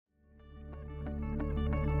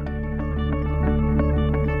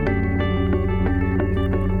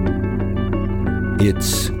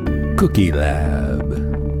It's Cookie Lab.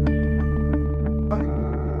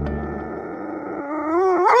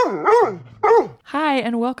 Hi,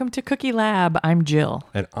 and welcome to Cookie Lab. I'm Jill.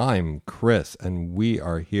 And I'm Chris, and we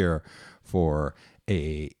are here for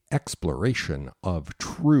a exploration of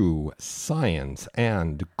true science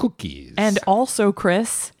and cookies. And also,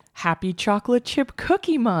 Chris, happy Chocolate Chip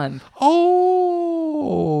Cookie Month.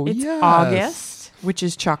 Oh, It's yes. August, which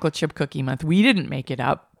is Chocolate Chip Cookie Month. We didn't make it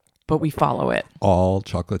up, but we follow it. All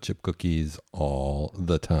chocolate chip cookies all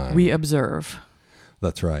the time. We observe.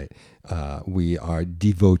 That's right. We are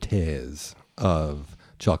devotees of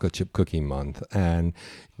Chocolate Chip Cookie Month, and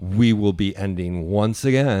we will be ending once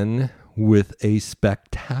again with a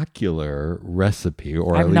spectacular recipe,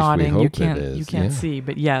 or I'm at least nodding. we hope it is. You can't see,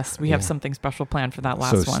 but yes, we have something special planned for that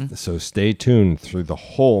last one. So stay tuned through the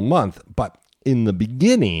whole month. But in the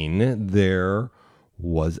beginning, there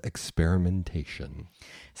was experimentation.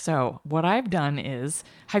 So what I've done is,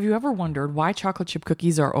 have you ever wondered why chocolate chip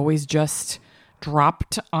cookies are always just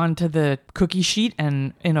dropped onto the cookie sheet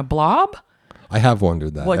and in a blob? I have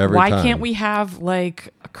wondered that Like, every why time. can't we have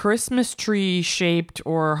like a Christmas tree shaped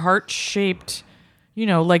or heart shaped,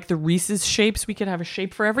 like the Reese's shapes? We could have a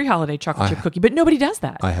shape for every holiday chocolate chip cookie, but nobody does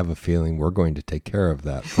that. I have a feeling we're going to take care of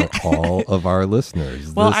that for all of our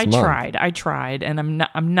listeners. Well, this I month. tried, and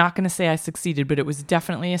I'm not going to say I succeeded, but it was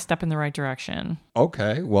definitely a step in the right direction.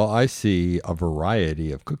 Okay, well, I see a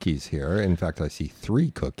variety of cookies here. In fact, I see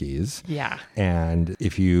 3 cookies. Yeah. And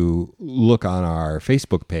if you look on our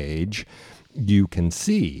Facebook page, you can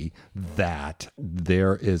see that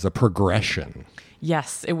there is a progression.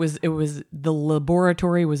 Yes, it was the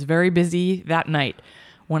laboratory was very busy that night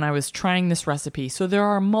when I was trying this recipe. So there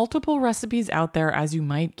are multiple recipes out there, as you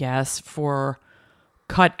might guess, for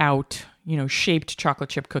cut out, shaped chocolate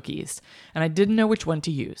chip cookies. And I didn't know which one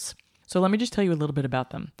to use. So let me just tell you a little bit about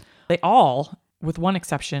them. They all, with one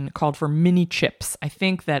exception, called for mini chips. I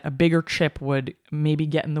think that a bigger chip would maybe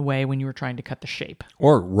get in the way when you were trying to cut the shape.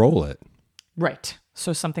 Or roll it. Right.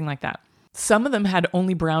 So something like that. Some of them had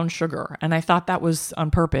only brown sugar, and I thought that was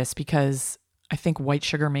on purpose because I think white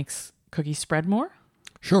sugar makes cookies spread more.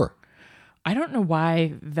 Sure. I don't know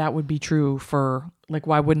why that would be true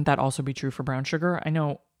why wouldn't that also be true for brown sugar?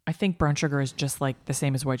 I think brown sugar is just like the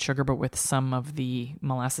same as white sugar, but with some of the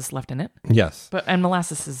molasses left in it. Yes. And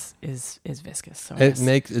molasses is viscous. So It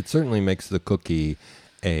certainly makes the cookie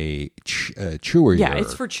a chewier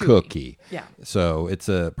it's for chewy. cookie. Yeah. So it's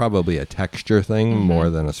probably a texture thing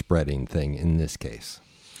more than a spreading thing in this case.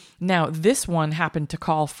 Now, this one happened to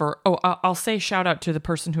call for, I'll say shout out to the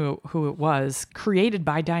person who it was, created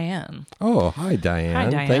by Diane. Oh, hi, Diane. Hi,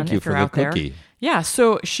 Diane. Thank you if for you're the out there. cookie. Yeah,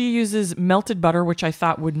 so she uses melted butter, which I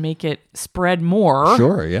thought would make it spread more.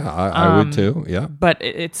 Sure, yeah, I would too, yeah. But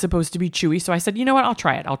it's supposed to be chewy. So I said, you know what? I'll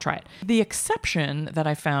try it. The exception that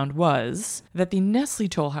I found was that the Nestle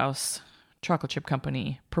Toll House chocolate chip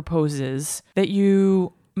company proposes that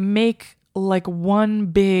you make like one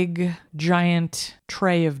big giant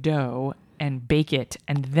tray of dough and bake it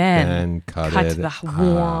and then cut cut it the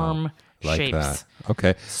warm like shapes. that.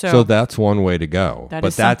 Okay, So so that's one way to go. that but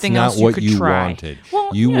is that's something not else you what could you try. wanted.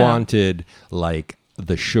 Well, you yeah. wanted like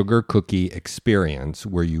the sugar cookie experience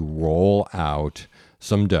where you roll out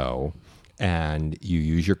some dough and you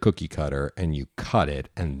use your cookie cutter and you cut it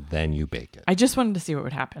and then you bake it. I just wanted to see what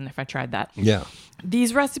would happen if I tried that. Yeah.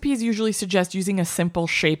 These recipes usually suggest using a simple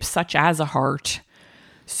shape such as a heart.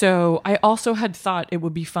 So I also had thought it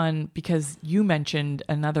would be fun because you mentioned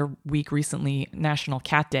another week recently, National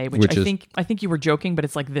Cat Day, which I think you were joking, but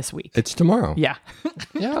it's like this week. It's tomorrow. Yeah.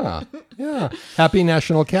 Yeah. Happy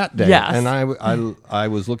National Cat Day. Yes. And I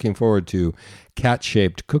was looking forward to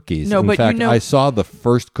cat-shaped cookies. No, In but fact, I saw the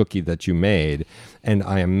first cookie that you made, and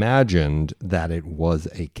I imagined that it was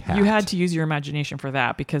a cat. You had to use your imagination for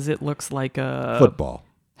that because it looks like a football.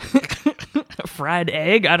 a fried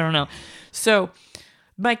egg. I don't know. So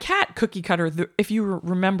my cat cookie cutter, if you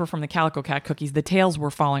remember from the Calico Cat cookies, the tails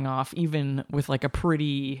were falling off even with like a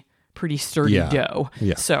pretty sturdy dough.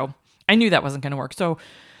 Yeah. So I knew that wasn't going to work. So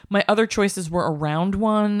my other choices were a round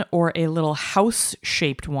one or a little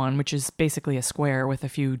house-shaped one, which is basically a square with a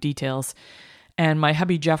few details. And my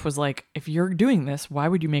hubby Jeff was like, if you're doing this, why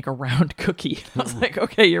would you make a round cookie? I was like,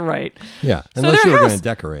 okay, you're right. Yeah, So unless you were they're going to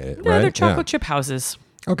decorate it, No, right? they're chocolate chip houses.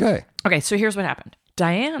 Okay. Okay, so here's what happened.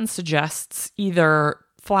 Diane suggests either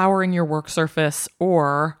flouring your work surface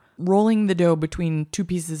or rolling the dough between 2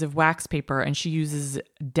 pieces of wax paper, and she uses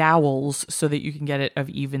dowels so that you can get it of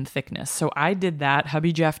even thickness. So I did that.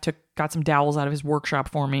 Hubby Jeff got some dowels out of his workshop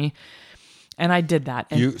for me, and I did that.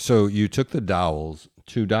 And You took the dowels,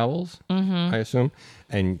 2 dowels, I assume,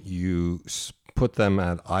 and you put them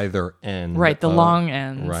at either end. Right, the long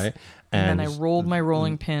ends. Right. And then I rolled my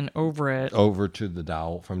rolling pin over it. over to the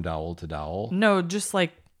dowel, from dowel to dowel. No, just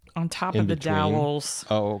like on top In of the between? dowels.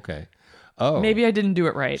 Oh, okay. Oh, Maybe I didn't do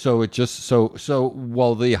it right. So it just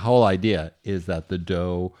well, the whole idea is that the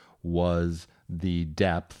dough was the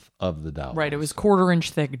depth of the dowel. Right, it was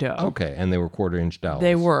 1/4-inch thick dough. Okay, and they were 1/4-inch dowels.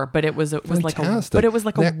 They were, but it was like Fantastic.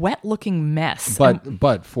 a wet looking mess.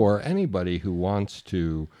 But for anybody who wants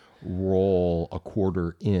to roll a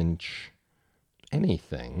 1/4-inch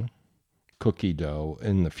anything cookie dough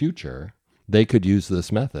in the future, they could use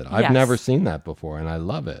this method. I've Yes. never seen that before, and I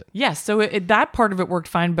love it. yes, so that part of it worked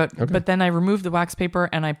fine, but then I removed the wax paper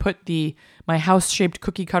and I put my house shaped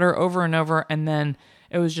cookie cutter over and over, and then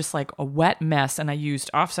it was just like a wet mess. And I used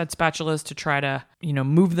offset spatulas to try to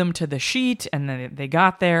move them to the sheet, and then they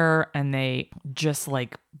got there and they just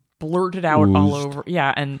like blurted out all Oozed. over.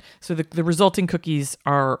 Yeah, and so the resulting cookies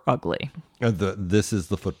are ugly. This is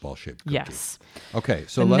the football shaped cookie. Yes. Okay,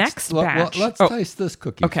 so The let's next batch- let's oh, taste this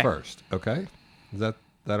cookie okay. first. Okay, is that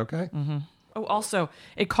okay? Mm-hmm. Oh, also,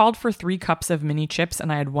 it called for 3 cups of mini chips,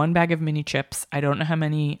 and I had 1 bag of mini chips. I don't know how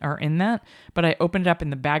many are in that, but I opened it up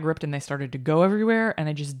and the bag ripped and they started to go everywhere, and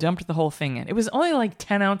I just dumped the whole thing in. It was only like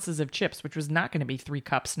 10 ounces of chips, which was not going to be 3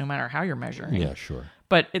 cups no matter how you're measuring. Yeah, sure.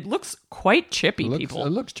 But it looks quite chippy, people. It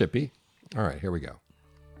looks chippy. All right, here we go.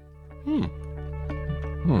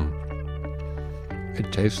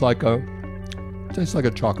 It tastes like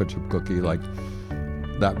a chocolate chip cookie, like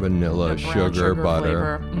that vanilla, The brown sugar,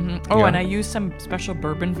 butter. flavor. Mhm. Oh, Yeah. and I used some special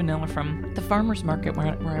bourbon vanilla from the farmer's market where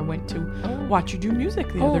I went to watch you do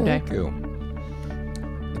music the other day. Thank you.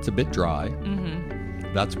 It's a bit dry.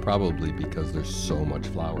 That's probably because there's so much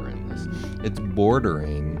flour in this. It's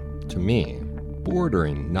bordering,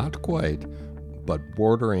 not quite, but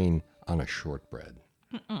bordering on a shortbread.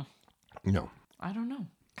 No. I don't know,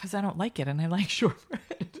 because I don't like it, and I like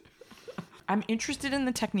shortbread. I'm interested in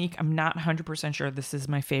the technique. I'm not 100% sure this is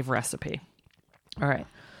my favorite recipe. All right.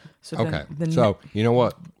 So Okay. then So you know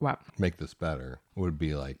what? wow. Make this better would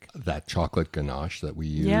be like that chocolate ganache that we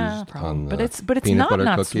used Yeah, on probably. the But it's peanut butter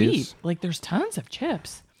not cookies. sweet. Like there's tons of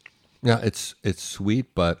chips. Yeah, it's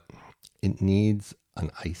sweet, but it needs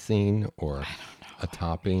an icing or a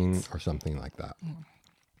topping or something like that.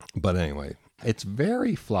 But anyway, it's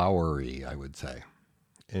very floury, I would say,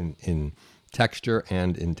 in texture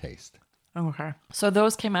and in taste. Okay. So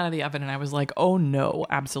those came out of the oven and I was like, oh no,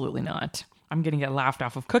 absolutely not. I'm going to get laughed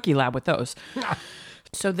off of Cookie Lab with those.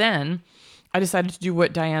 So then I decided to do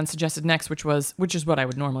what Diane suggested next, which is what I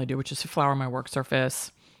would normally do, which is to flour my work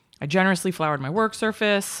surface. I generously floured my work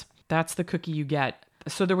surface. That's the cookie you get.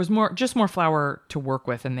 So there was more flour to work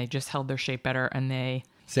with, and they just held their shape better, and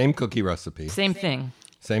Same cookie recipe, same thing.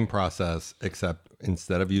 same process, except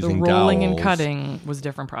instead of The using rolling and dowels, cutting was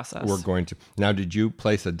different process. we're going to now. Did you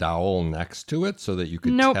place a dowel next to it so that you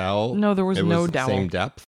could Nope. tell? No, there was it no was the dowel. Same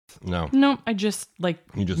depth. No. No, I just You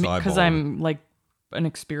just because eyeballed I'm like an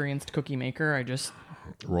experienced cookie maker. I just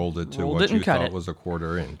rolled it to Rolled what it and you cut thought it. was a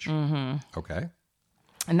 1/4 inch. Mm-hmm. Okay.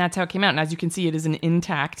 and that's how it came out. And as you can see, it is an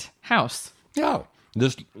intact house. Yeah.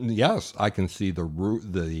 Yes, I can see the roof,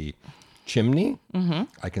 the chimney. Mm-hmm.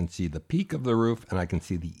 I can see the peak of the roof, and I can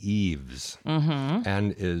see the eaves. Mm-hmm.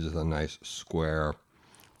 And it is a nice square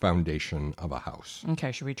foundation of a house.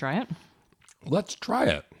 Okay, should we try it? Let's try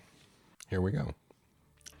it. Here we go.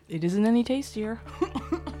 It isn't any tastier.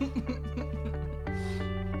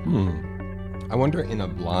 I wonder in a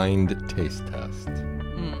blind taste test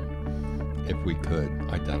if we could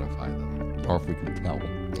identify them or if we could tell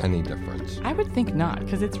any difference. I would think not,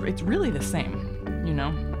 because it's really the same, you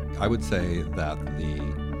know? I would say that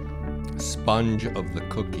the sponge of the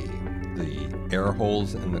cookie, the air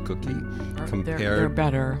holes in the cookie, They're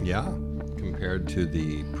better. yeah, compared to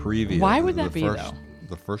the previous. Why would that the be, first, though?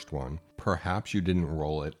 The first one, perhaps you didn't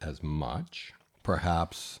roll it as much.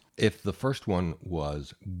 Perhaps if the first one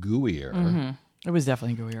was gooier, It was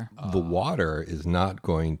definitely gooier. the water is not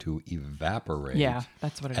going to evaporate. Yeah,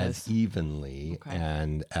 that's what it as is. evenly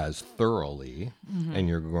and as thoroughly, and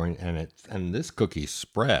you're going and this cookie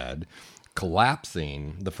spread,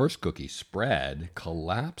 collapsing. The first cookie spread,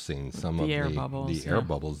 collapsing some of air bubbles, The air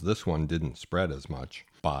bubbles. This one didn't spread as much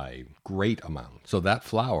by great amount. So that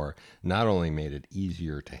flour not only made it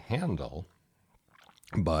easier to handle,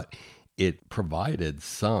 but it provided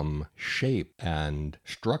some shape and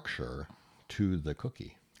structure to the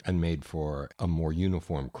cookie and made for a more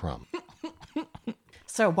uniform crumb.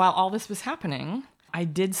 So while all this was happening, I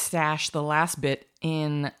did stash the last bit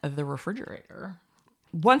in the refrigerator.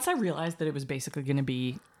 Once I realized that it was basically going to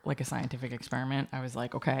be like a scientific experiment, I was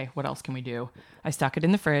like, okay, what else can we do? I stuck it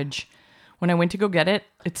in the fridge. when I went to go get it,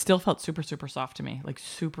 it still felt super, super soft to me, like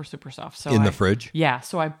super, super soft. So In the fridge? Yeah.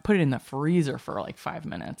 So I put it in the freezer for like 5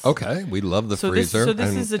 minutes. Okay, we love the So freezer.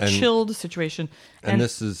 this is a chilled situation. And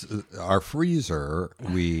this is our freezer.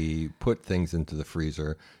 We put things into the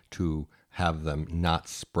freezer to have them not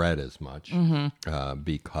spread as much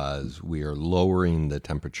because we are lowering the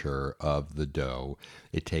temperature of the dough.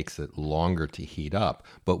 It takes it longer to heat up,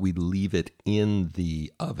 but we leave it in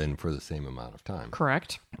the oven for the same amount of time.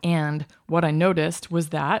 Correct. And what I noticed was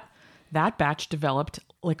that batch developed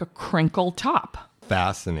like a crinkle top.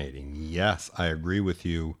 Fascinating. Yes, I agree with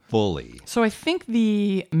you fully. So I think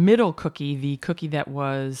the middle cookie, the cookie that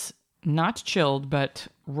was not chilled but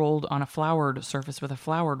rolled on a floured surface with a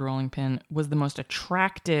floured rolling pin, was the most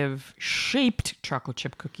attractive shaped chocolate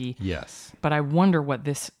chip cookie. Yes. But I wonder what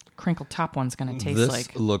this crinkle top one's going to taste like.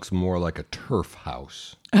 This looks more like a turf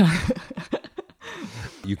house.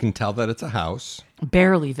 You can tell that it's a house.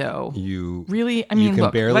 Barely, though. You really? I mean, you can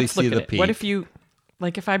look, barely let's see look the at peak. it. What if you,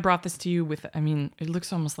 like, if I brought this to you with, I mean, it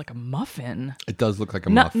looks almost like a muffin. It does look like a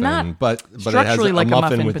Not muffin, but it has structurally a like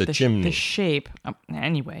muffin with but a chimney. The shape.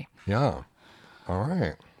 Anyway. Yeah. All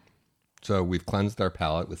right. So we've cleansed our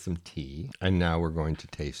palate with some tea, and now we're going to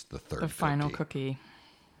taste the third. The final cookie.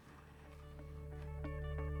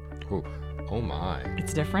 Oh my.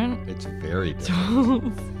 It's different? It's very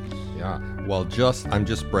different. Yeah. Well, I'm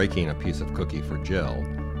just breaking a piece of cookie for Jill,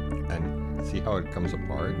 and see how it comes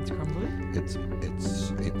apart. It's crumbly?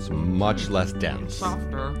 It's much less dense.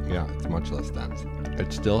 Softer. Yeah, it's much less dense.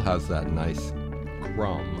 It still has that nice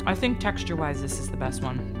crumb. I think texture-wise, this is the best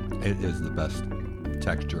one. It is the best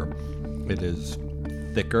texture. It is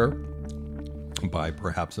thicker by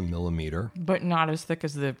perhaps a millimeter, But not as thick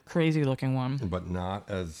as the crazy-looking one. but not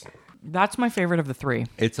as... That's my favorite of the three.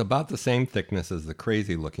 It's about the same thickness as the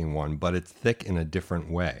crazy looking one, but it's thick in a different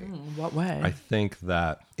way. What way? I think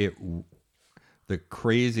that the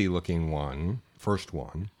crazy looking one, first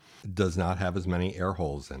one, does not have as many air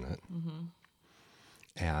holes in it.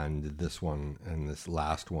 And this one and this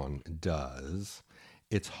last one does.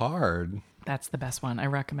 It's hard. That's the best one. I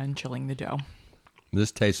recommend chilling the dough.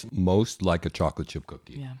 This tastes most like a chocolate chip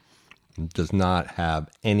cookie. Yeah. It does not have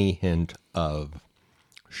any hint of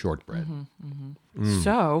shortbread.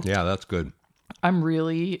 So Yeah, that's good. I'm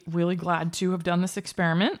really, really glad to have done this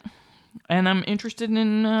experiment. And I'm interested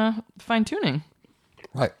in fine-tuning.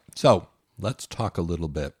 Right. So let's talk a little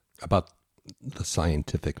bit about the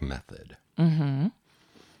scientific method.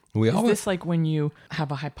 Is this like when you have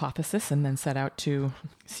a hypothesis and then set out to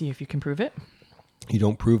see if you can prove it? You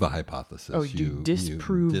don't prove a hypothesis. Oh, you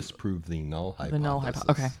disprove- you disprove the null hypothesis. The null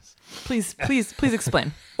hypothesis. Okay. Please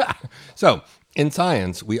explain. So, in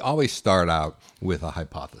science, we always start out with a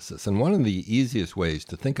hypothesis. And one of the easiest ways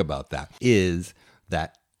to think about that is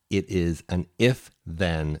that it is an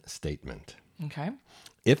if-then statement. Okay.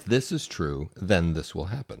 If this is true, then this will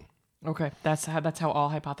happen. Okay. That's how all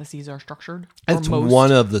hypotheses are structured? It's Or most?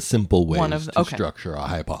 one of the simple ways to okay. structure a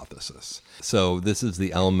hypothesis. So this is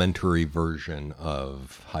the elementary version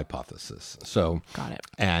of hypothesis. So Got it.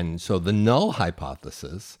 And so the null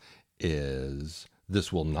hypothesis is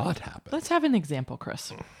this will not happen. Let's have an example,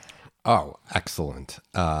 Chris. Oh, excellent.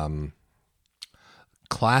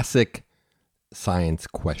 Classic science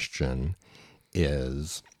question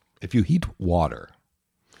is if you heat water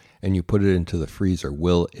and you put it into the freezer,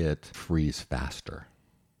 will it freeze faster?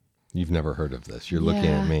 You've never heard of this. You're looking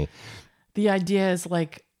at me. The idea is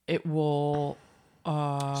like it will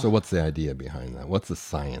So what's the idea behind that? What's the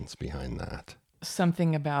science behind that?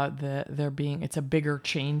 something about it's a bigger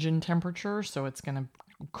change in temperature, so it's going to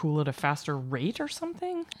cool at a faster rate or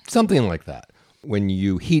something? Something like that. When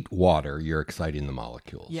you heat water, you're exciting the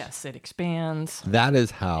molecules. Yes, it expands. That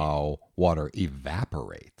is how water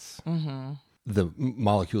evaporates. The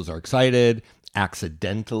molecules are excited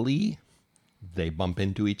accidentally. They bump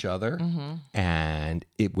into each other. And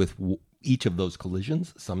with each of those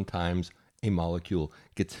collisions, sometimes a molecule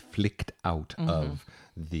gets flicked out of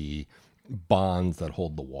the bonds that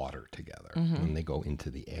hold the water together and they go into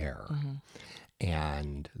the air.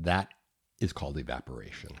 And that is called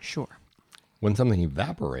evaporation. Sure. When something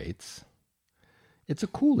evaporates, it's a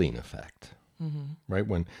cooling effect, right?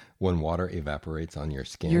 When water evaporates on your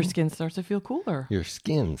skin, Your skin starts to feel cooler. your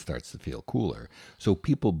skin starts to feel cooler. So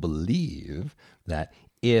people believe that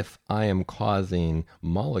if I am causing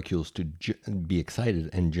molecules to be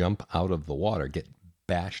excited and jump out of the water, get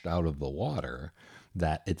bashed out of the water,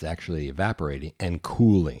 that it's actually evaporating and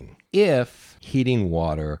cooling. If heating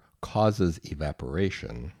water causes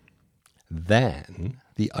evaporation, then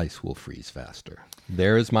the ice will freeze faster.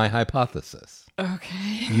 There is my hypothesis.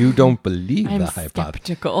 Okay. You don't believe I'm the hypothesis.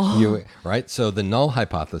 skeptical. Right? So the null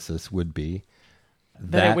hypothesis would be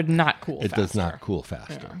That it would not cool it faster. does not cool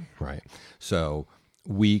faster. Right? So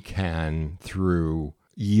we can, through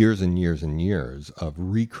years and years and years of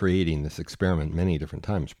recreating this experiment many different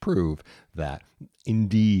times, prove that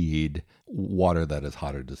indeed water that is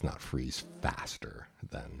hotter does not freeze faster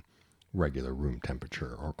than regular room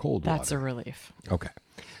temperature or cold water. That's a relief. Okay.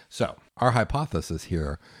 So our hypothesis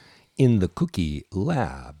here in the cookie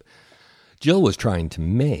lab, Jill was trying to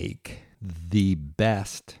make the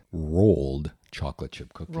best rolled chocolate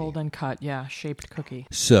chip cookie. Rolled and cut, yeah, shaped cookie.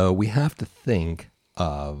 So we have to think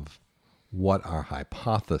of what our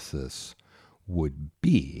hypothesis would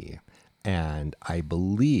be. And I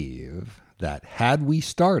believe that had we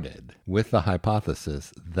started with the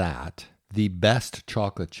hypothesis that the best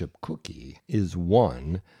chocolate chip cookie is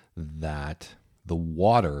one that the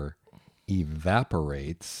water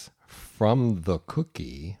evaporates from the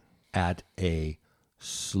cookie at a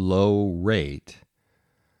slow rate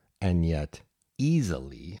and yet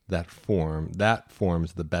easily, that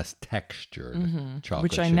forms the best textured chocolate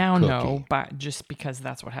Which I chip now cookie. know, but just because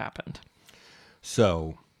that's what happened.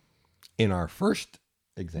 So in our first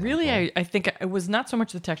example, Really, I think it was not so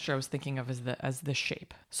much the texture I was thinking of as the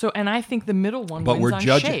shape. So, and I think the middle one but wins we're on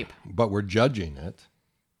judging shape. but we're judging it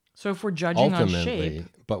So if we're judging on ultimately, shape,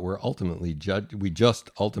 but we're ultimately we just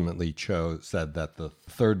ultimately said that the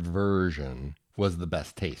third version was the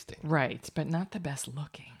best tasting, right, but not the best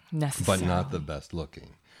looking but necessarily. not the best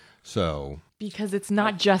looking. So Because it's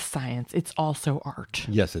not just science, it's also art.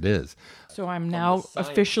 yes, it is. So I'm now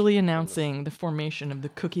officially announcing the formation of the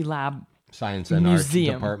Cookie Lab. Science and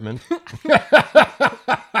Museum. Art Department.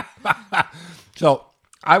 So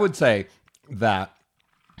I would say that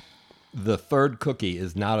the third cookie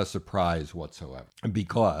is not a surprise whatsoever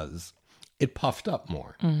because it puffed up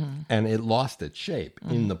more and it lost its shape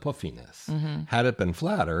in the puffiness. Had it been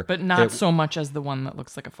flatter, But not so much as the one that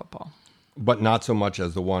looks like a football. but not so much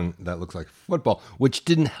as the one that looks like football, which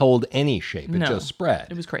didn't hold any shape. It No. just spread.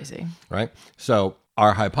 It was crazy. Right? So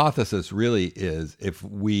our hypothesis really is if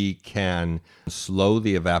we can slow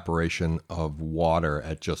the evaporation of water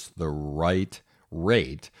at just the right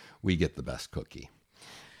rate, we get the best cookie.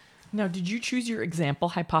 Now, did you choose your example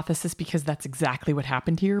hypothesis because that's exactly what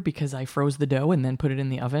happened here? Because I froze the dough and then put it in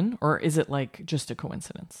the oven? Or is it like just a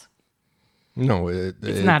coincidence? No, It's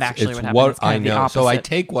not actually what happened. what It's kind I of the know. So I opposite.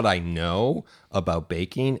 take what I know about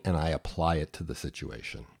baking and I apply it to the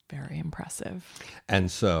situation. Very impressive.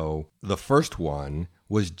 And so the first one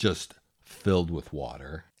was just filled with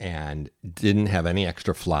water and didn't have any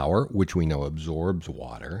extra flour, which we know absorbs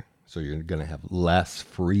water. So you're going to have less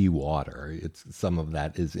free water. It's some of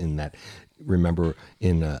that is in that. Remember,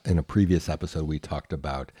 in a previous episode, we talked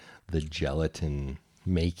about the gelatin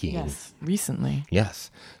making. Yes, recently. Yes.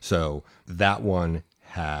 So that one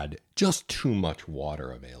had just too much water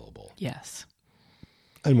available. Yes.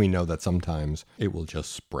 And we know that sometimes it will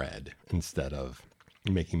just spread instead of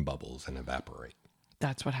making bubbles and evaporate.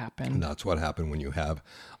 That's what And happened. that's what happened when you have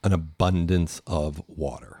an abundance of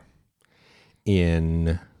water.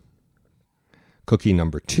 In cookie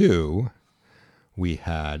number 2, we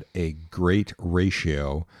had a great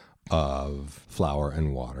ratio of flour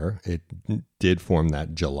and water. It did form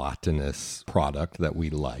that gelatinous product that we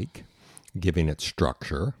like, giving it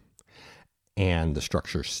structure. And the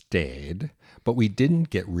structure stayed, but we didn't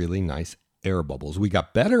get really nice air bubbles. We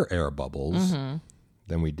got better air bubbles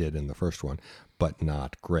than we did in the first one, but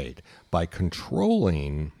not great. By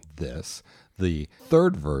controlling this, the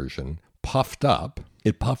third version puffed up.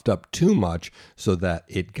 It puffed up too much so that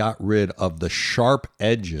it got rid of the sharp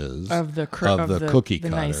edges Of the cookie the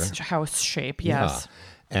cutter. nice house shape, yes.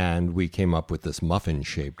 Yeah. And we came up with this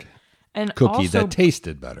muffin-shaped And cookie also, that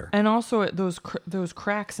tasted better. and also those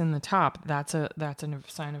cracks in the top, that's a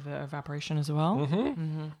sign of evaporation as well.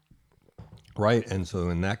 Mm-hmm. Right. And so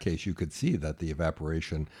in that case, you could see that the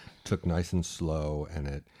evaporation took nice and slow and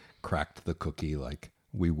it cracked the cookie like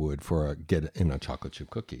we would get in a chocolate chip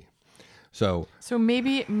cookie. So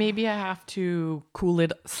maybe I have to cool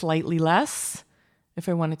it slightly less if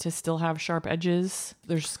I want it to still have sharp edges.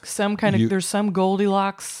 There's some there's some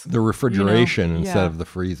Goldilocks. the refrigeration instead yeah. of the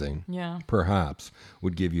freezing Yeah. perhaps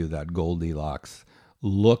would give you that Goldilocks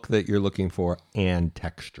look that you're looking for and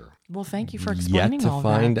texture. Well, thank you for Yet explaining to all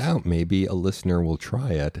find that. out. Maybe a listener will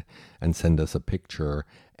try it and send us a picture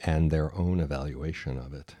and their own evaluation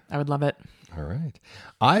of it. I would love it. All right.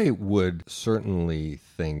 I would certainly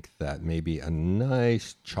think that maybe a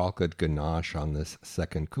nice chocolate ganache on this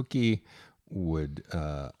second cookie would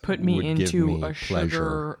Put me would give into me a pleasure.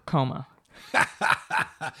 sugar coma.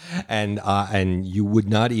 And you would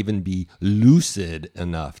not even be lucid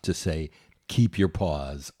enough to say, keep your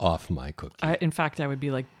paws off my cookie. In fact, I would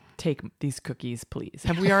be like, take these cookies, please.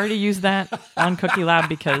 Have we already used that on Cookie Lab?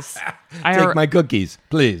 Because Take my cookies,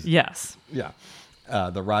 please. Yes. Yeah.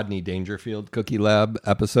 The Rodney Dangerfield Cookie Lab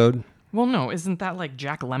episode. Well, no, isn't that like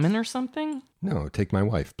Jack Lemmon or something? No, take my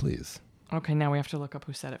wife, please. Okay, now we have to look up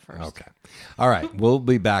who said it first. Okay. All right. We'll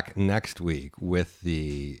be back next week with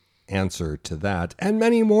the answer to that and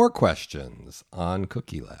many more questions on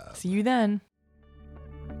Cookie Lab. See you then.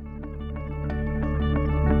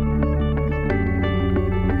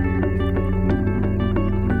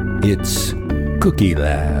 It's Cookie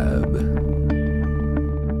Lab.